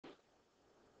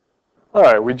All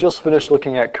right, we just finished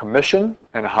looking at commission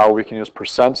and how we can use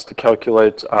percents to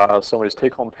calculate somebody's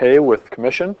take-home pay with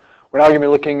commission. We're now going to be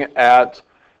looking at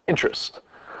interest.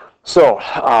 So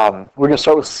we're going to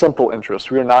start with simple interest.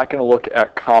 We are not going to look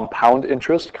at compound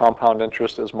interest. Compound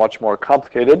interest is much more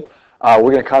complicated. We're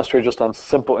going to concentrate just on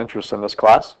simple interest in this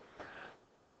class.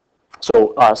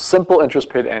 So simple interest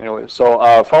paid annually.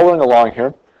 So following along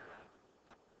here,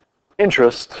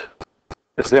 interest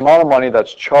is the amount of money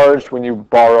that's charged when you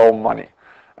borrow money.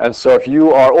 And so if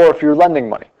you are, or if you're lending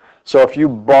money. So if you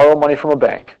borrow money from a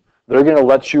bank, they're going to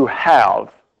let you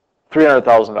have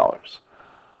 $300,000.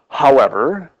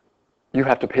 However, you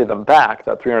have to pay them back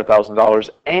that $300,000,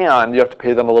 and you have to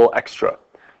pay them a little extra.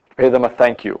 You pay them a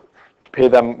thank you. You pay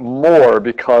them more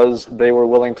because they were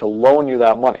willing to loan you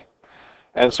that money.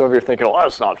 And so if you're thinking, well,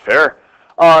 that's not fair,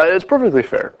 it's perfectly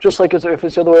fair, just like if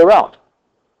it's the other way around.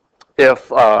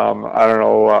 If, I don't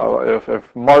know, if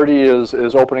Marty is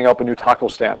opening up a new taco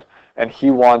stand and he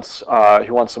wants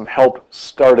some help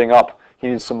starting up, he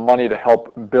needs some money to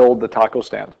help build the taco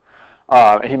stand,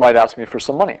 he might ask me for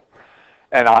some money.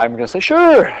 And I'm going to say,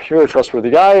 sure, you're a trustworthy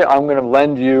guy. I'm going to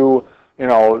lend you,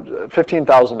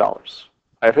 $15,000.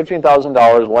 I have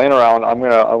 $15,000 laying around. I'm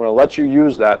going to let you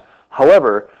use that.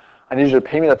 However, I need you to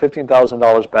pay me that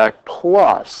 $15,000 back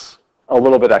plus a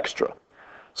little bit extra.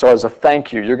 So as a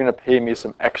thank you, you're going to pay me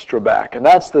some extra back. And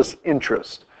that's this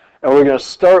interest. And we're going to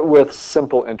start with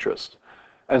simple interest.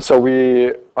 And so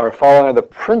we are following the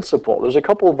principle. There's a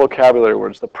couple of vocabulary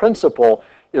words. The principle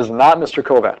is not Mr.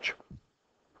 Kovac.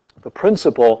 The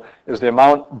principle is the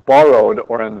amount borrowed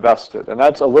or invested. And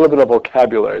that's a little bit of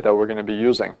vocabulary that we're going to be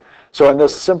using. So in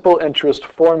this simple interest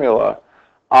formula,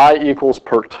 I equals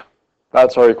PERT.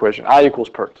 That's our equation. I equals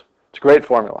PERT. It's a great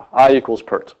formula. I equals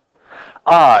PERT.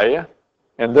 I,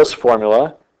 in this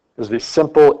formula, is the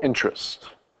simple interest.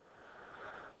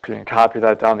 You can copy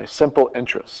that down, the simple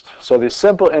interest. So the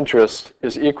simple interest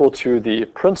is equal to the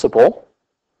principal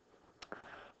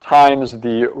times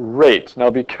the rate. Now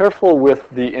be careful with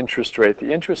the interest rate.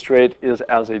 The interest rate is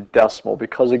as a decimal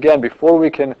because, again, before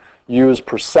we can use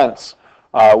percents,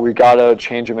 we got to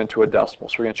change them into a decimal.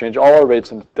 So we're going to change all our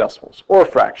rates into decimals, or a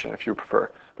fraction if you prefer.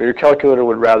 But your calculator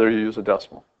would rather you use a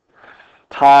decimal.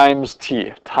 Times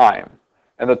t, time.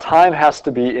 And the time has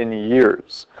to be in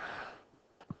years.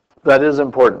 That is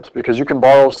important because you can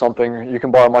borrow something, you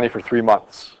can borrow money for 3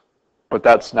 months. But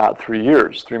that's not 3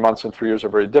 years. 3 months and 3 years are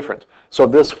very different. So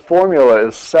this formula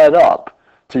is set up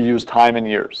to use time in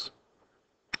years.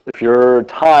 If your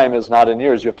time is not in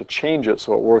years, you have to change it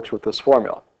so it works with this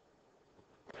formula.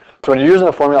 So when you're using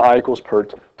the formula I equals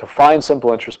PERT to find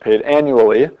simple interest paid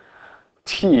annually,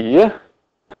 T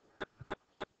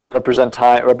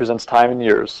represents time in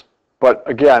years. But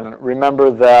again, remember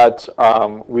that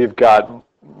we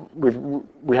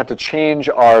have to change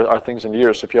our things in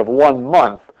years. So if you have 1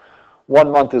 month,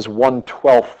 1 month is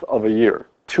 1/12 of a year.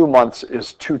 2 months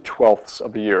is 2/12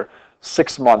 of a year.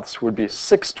 6 months would be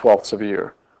 6/12 of a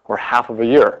year, or half of a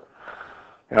year.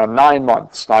 9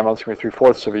 months. 9 months can be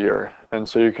 3/4 of a year. And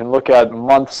so you can look at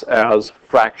months as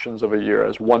fractions of a year,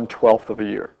 as 1/12 of a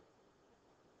year.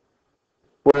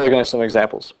 We're going to some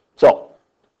examples. So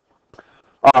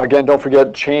again, don't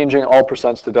forget changing all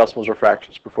percents to decimals or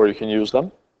fractions before you can use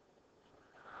them.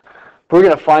 We're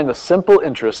going to find the simple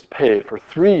interest paid for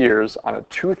 3 years on a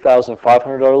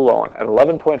 $2,500 loan at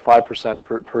 11.5%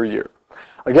 per year.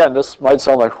 Again, this might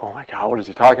sound like, oh my God, what is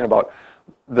he talking about?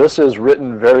 This is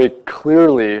written very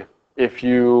clearly if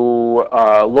you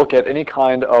look at any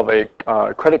kind of a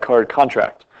credit card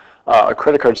contract, a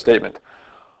credit card statement.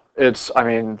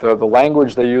 The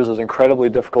language they use is incredibly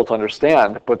difficult to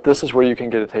understand, but this is where you can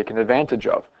get it taken advantage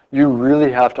of. You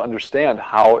really have to understand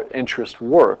how interest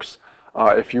works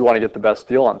if you want to get the best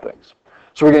deal on things.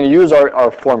 So we're going to use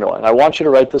our formula, and I want you to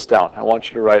write this down. I want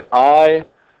you to write I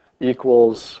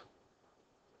equals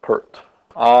PERT.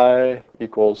 I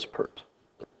equals PERT.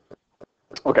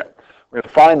 Okay, we're going to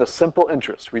find the simple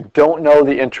interest. We don't know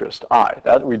the interest, I.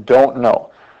 That we don't know.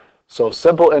 So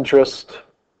simple interest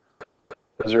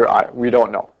is your I. We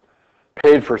don't know.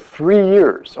 Paid for 3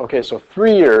 years. Okay, so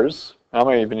 3 years. I'm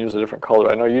going to even use a different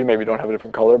color. I know you maybe don't have a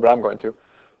different color, but I'm going to.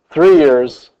 3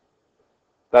 years.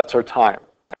 That's our time.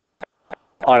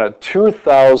 On a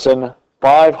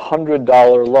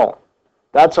 $2,500 loan.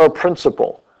 That's our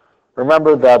principal.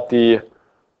 Remember that the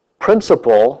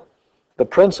principal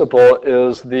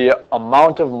is the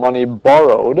amount of money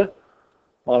borrowed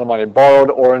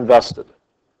or invested.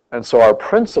 And so our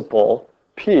principal,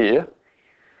 P,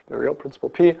 there we go, principal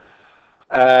P,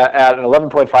 at an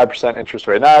 11.5% interest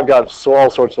rate. Now I've got all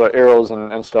sorts of arrows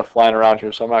and stuff flying around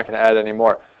here, so I'm not going to add any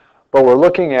more. But we're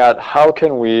looking at how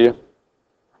can we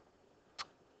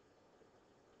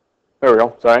there we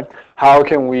go, sorry. How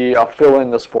can we fill in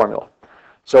this formula?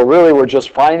 So really, we're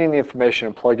just finding the information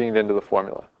and plugging it into the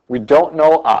formula. We don't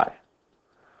know I.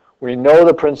 We know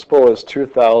the principal is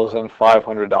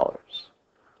 $2,500.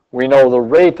 We know the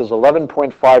rate is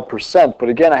 11.5%, but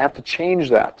again, I have to change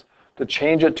that. To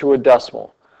change it to a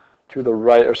decimal, to the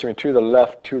right, or excuse me, to the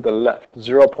left,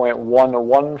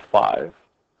 0.115.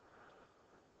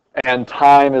 And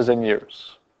time is in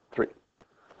years, 3.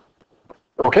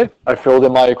 Okay, I filled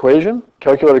in my equation.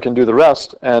 Calculator can do the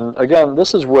rest. And again,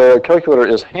 this is where a calculator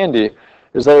is handy,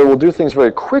 is that it will do things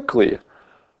very quickly,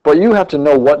 but you have to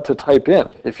know what to type in.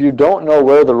 If you don't know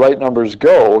where the right numbers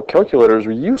go, calculators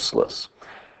are useless.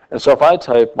 And so if I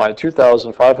type my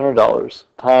 $2,500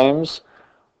 times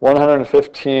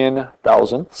 115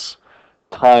 thousandths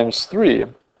times 3,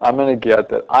 I'm going to get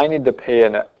that I need to pay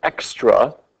an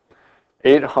extra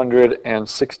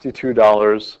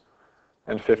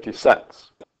 $862.50.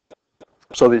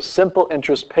 So the simple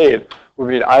interest paid would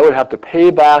mean I would have to pay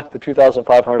back the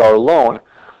 $2,500 loan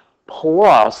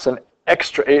plus an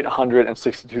extra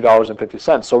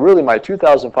 $862.50. So really my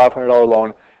 $2,500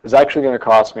 loan is actually going to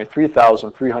cost me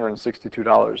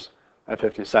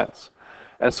 $3,362.50.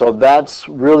 And so that's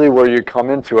really where you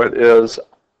come into it, is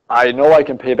I know I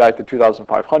can pay back the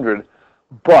 $2,500,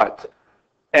 but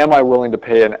am I willing to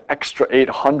pay an extra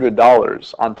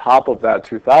 $800 on top of that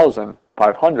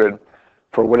 $2,500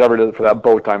 for whatever it is, for that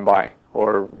boat I'm buying,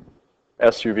 or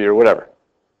SUV, or whatever?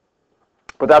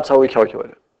 But that's how we calculate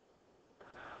it.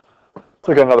 Let's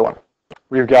look at another one.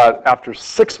 We've got after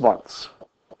 6 months.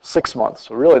 6 months.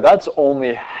 So really, that's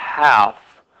only half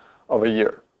of a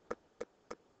year.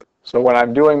 So when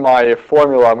I'm doing my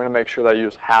formula, I'm going to make sure that I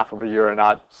use half of a year and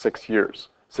not 6 years,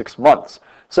 6 months.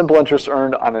 Simple interest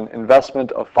earned on an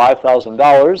investment of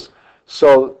 $5,000.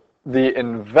 So the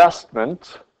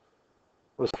investment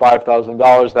was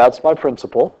 $5,000. That's my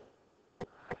principal.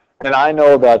 And I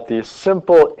know that the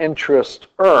simple interest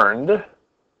earned,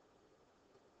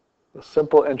 was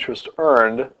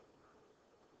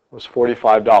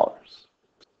 $45.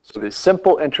 So the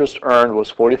simple interest earned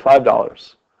was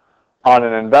 $45 on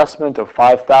an investment of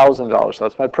 $5,000. So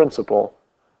that's my principal.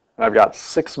 And I've got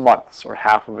 6 months, or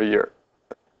half of a year.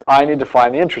 I need to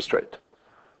find the interest rate.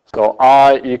 So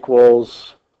I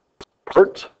equals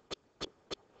PERT.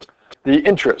 The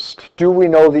interest. Do we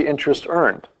know the interest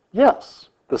earned? Yes.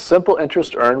 The simple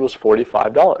interest earned was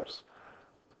 $45.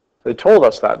 They told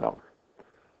us that number.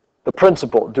 The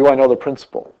principal. Do I know the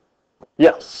principal?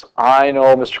 Yes. I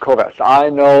know Mr. Kovac. I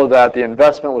know that the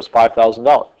investment was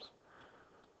 $5,000.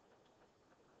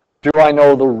 Do I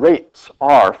know the rate?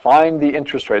 R. Find the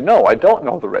interest rate. No, I don't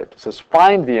know the rate. It says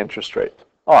find the interest rate.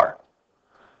 R.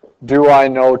 Do I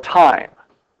know time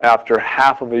after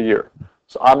half of a year?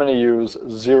 So I'm going to use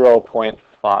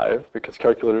 0.5 because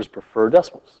calculators prefer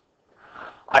decimals.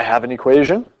 I have an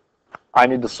equation. I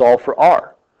need to solve for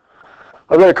R.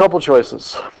 I've got a couple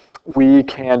choices. We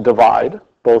can divide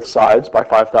both sides by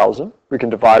 5,000. We can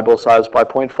divide both sides by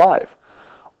 0.5.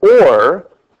 Or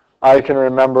I can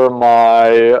remember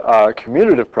my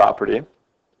commutative property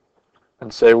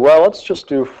and say, well, let's just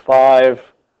do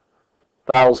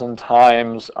 5,000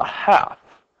 times a half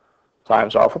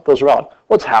times R. Flip those around.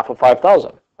 What's half of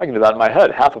 5,000? I can do that in my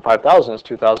head. Half of 5,000 is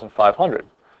 2,500.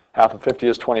 Half of 50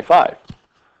 is 25.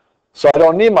 So I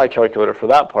don't need my calculator for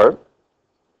that part.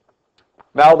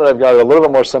 Now that I've got it a little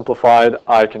bit more simplified,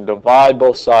 I can divide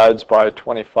both sides by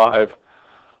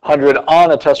 2,500.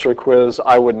 On a test or quiz,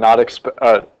 I would not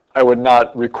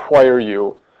require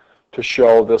you to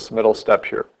show this middle step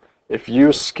here. If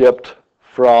you skipped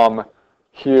from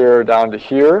here down to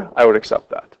here, I would accept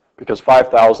that. Because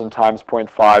 5,000 times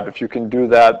 0.5, if you can do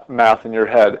that math in your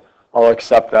head, I'll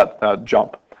accept that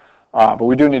jump. But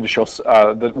we do need to show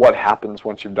what happens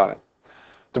once you've done it.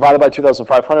 Divided by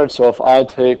 2,500, so if I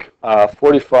take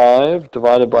 45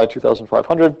 divided by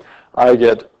 2,500, I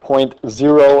get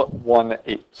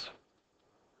 0.018.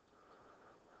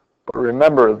 But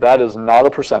remember, that is not a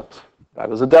percent.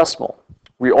 That is a decimal.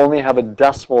 We only have a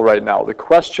decimal right now. The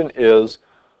question is,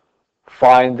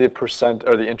 find the percent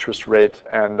or the interest rate,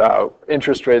 and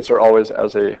interest rates are always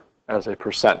as a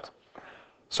percent.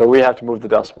 So we have to move the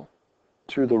decimal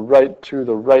to the right,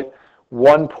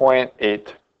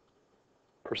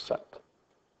 1.8%.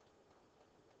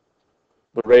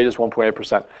 The rate is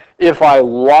 1.8%. If I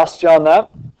lost you on that,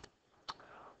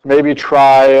 maybe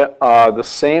try the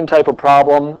same type of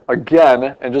problem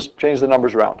again and just change the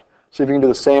numbers around. See if you can do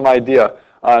the same idea.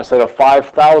 Instead of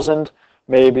 5,000,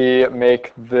 maybe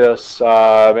make this,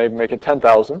 maybe make it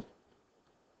 10,000.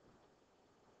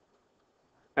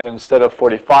 And instead of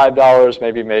 $45,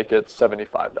 maybe make it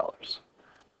 $75.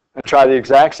 and try the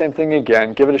exact same thing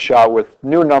again. Give it a shot with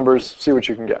new numbers, see what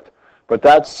you can get. But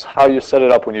that's how you set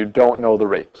it up when you don't know the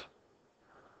rate.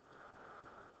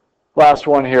 Last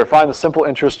one here. Find the simple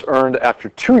interest earned after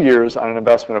 2 years on an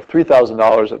investment of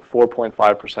 $3,000 at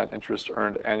 4.5% interest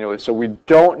earned annually. So we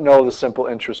don't know the simple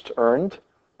interest earned.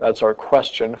 That's our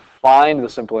question. Find the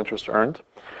simple interest earned.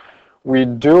 We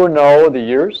do know the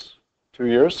years, 2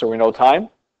 years, so we know time.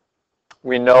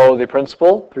 We know the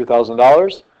principal,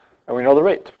 $3,000, and we know the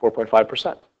rate,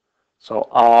 4.5%. So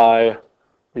I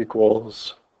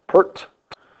equals PERT.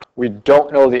 We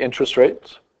don't know the interest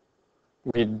rate.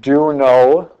 We do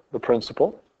know the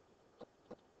principal.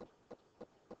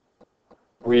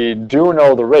 We do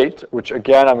know the rate, which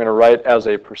again I'm going to write as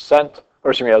a percent,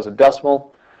 or excuse me, as a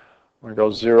decimal. I'm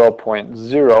going to go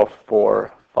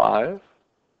 0.045.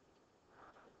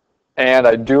 And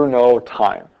I do know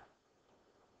time,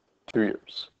 2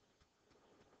 years.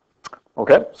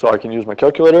 Okay, so I can use my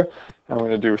calculator. I'm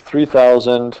going to do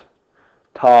 3,000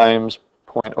 times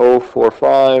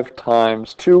 0.045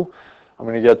 times 2. I'm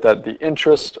going to get that the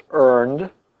interest earned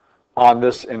on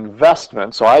this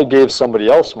investment, so I gave somebody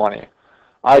else money.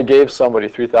 I gave somebody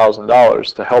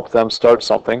 $3,000 to help them start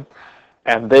something,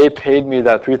 and they paid me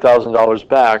that $3,000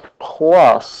 back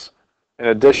plus an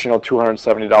additional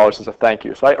 $270 as a thank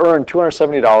you. So I earned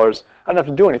 $270. I didn't have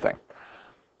to do anything.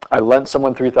 I lent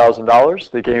someone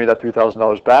 $3,000. They gave me that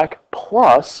 $3,000 back,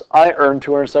 plus I earned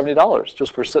 $270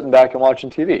 just for sitting back and watching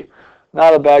TV.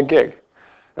 Not a bad gig.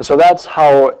 And so that's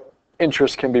how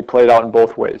interest can be played out in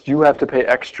both ways. You have to pay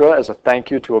extra as a thank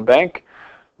you to a bank,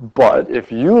 but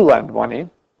if you lend money,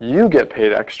 you get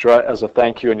paid extra as a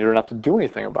thank you and you don't have to do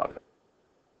anything about it.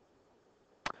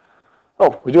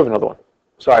 Oh, we do have another one.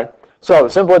 Sorry. So the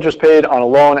simple interest paid on a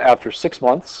loan after 6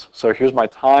 months. So here's my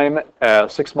time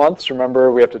as 6 months.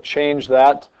 Remember, we have to change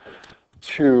that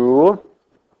to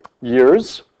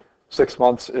years. 6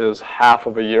 months is half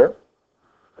of a year.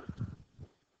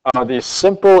 The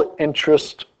simple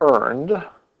interest earned,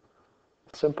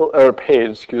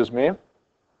 paid, excuse me.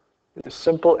 The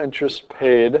simple interest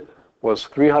paid was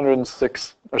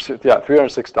 $306.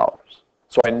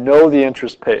 So I know the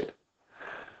interest paid.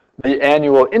 The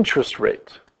annual interest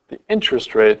rate. The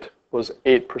interest rate was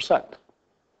 8%.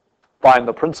 Find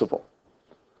the principal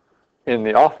in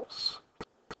the office.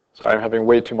 Sorry, I'm having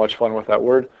way too much fun with that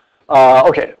word.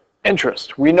 Okay,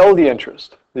 interest. We know the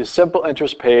interest. The simple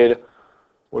interest paid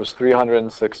was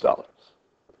 $306.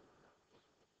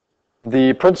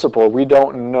 The principal, we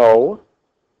don't know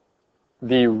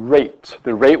the rate.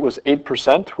 The rate was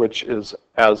 8%, which is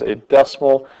as a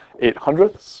decimal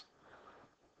 8/100ths.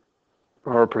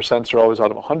 Our percents are always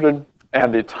out of 100.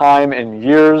 And the time in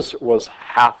years was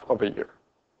half of a year.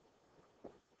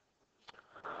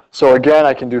 So again,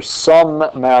 I can do some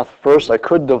math first. I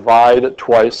could divide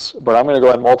twice, but I'm going to go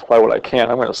ahead and multiply what I can.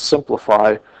 I'm going to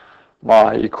simplify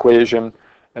my equation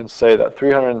and say that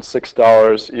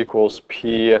 $306 equals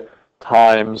P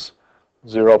times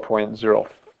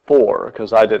 0.04,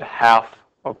 because I did half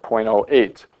of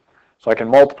 0.08. So I can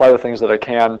multiply the things that I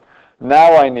can.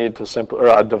 Now I need to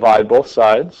divide both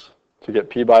sides to get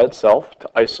P by itself, to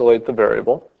isolate the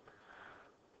variable.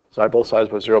 Divide both sides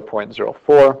by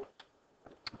 0.04.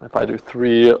 If I do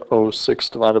 306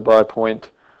 divided by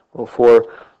 0.04,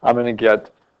 I'm going to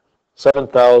get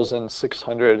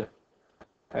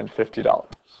 $7,650.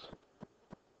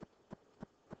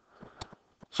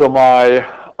 So my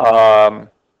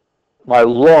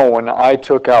loan, I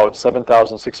took out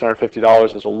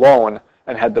 $7,650 as a loan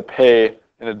and had to pay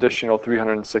an additional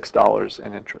 $306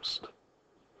 in interest.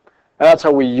 And that's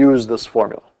how we use this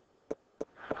formula.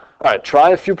 All right,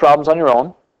 try a few problems on your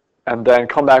own, and then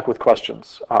come back with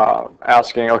questions,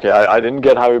 asking, okay, I didn't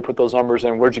get how you put those numbers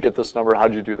in. Where'd you get this number?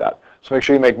 How'd you do that? So make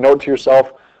sure you make note to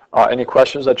yourself any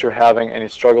questions that you're having, any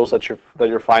struggles that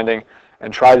you're finding,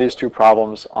 and try these two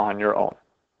problems on your own.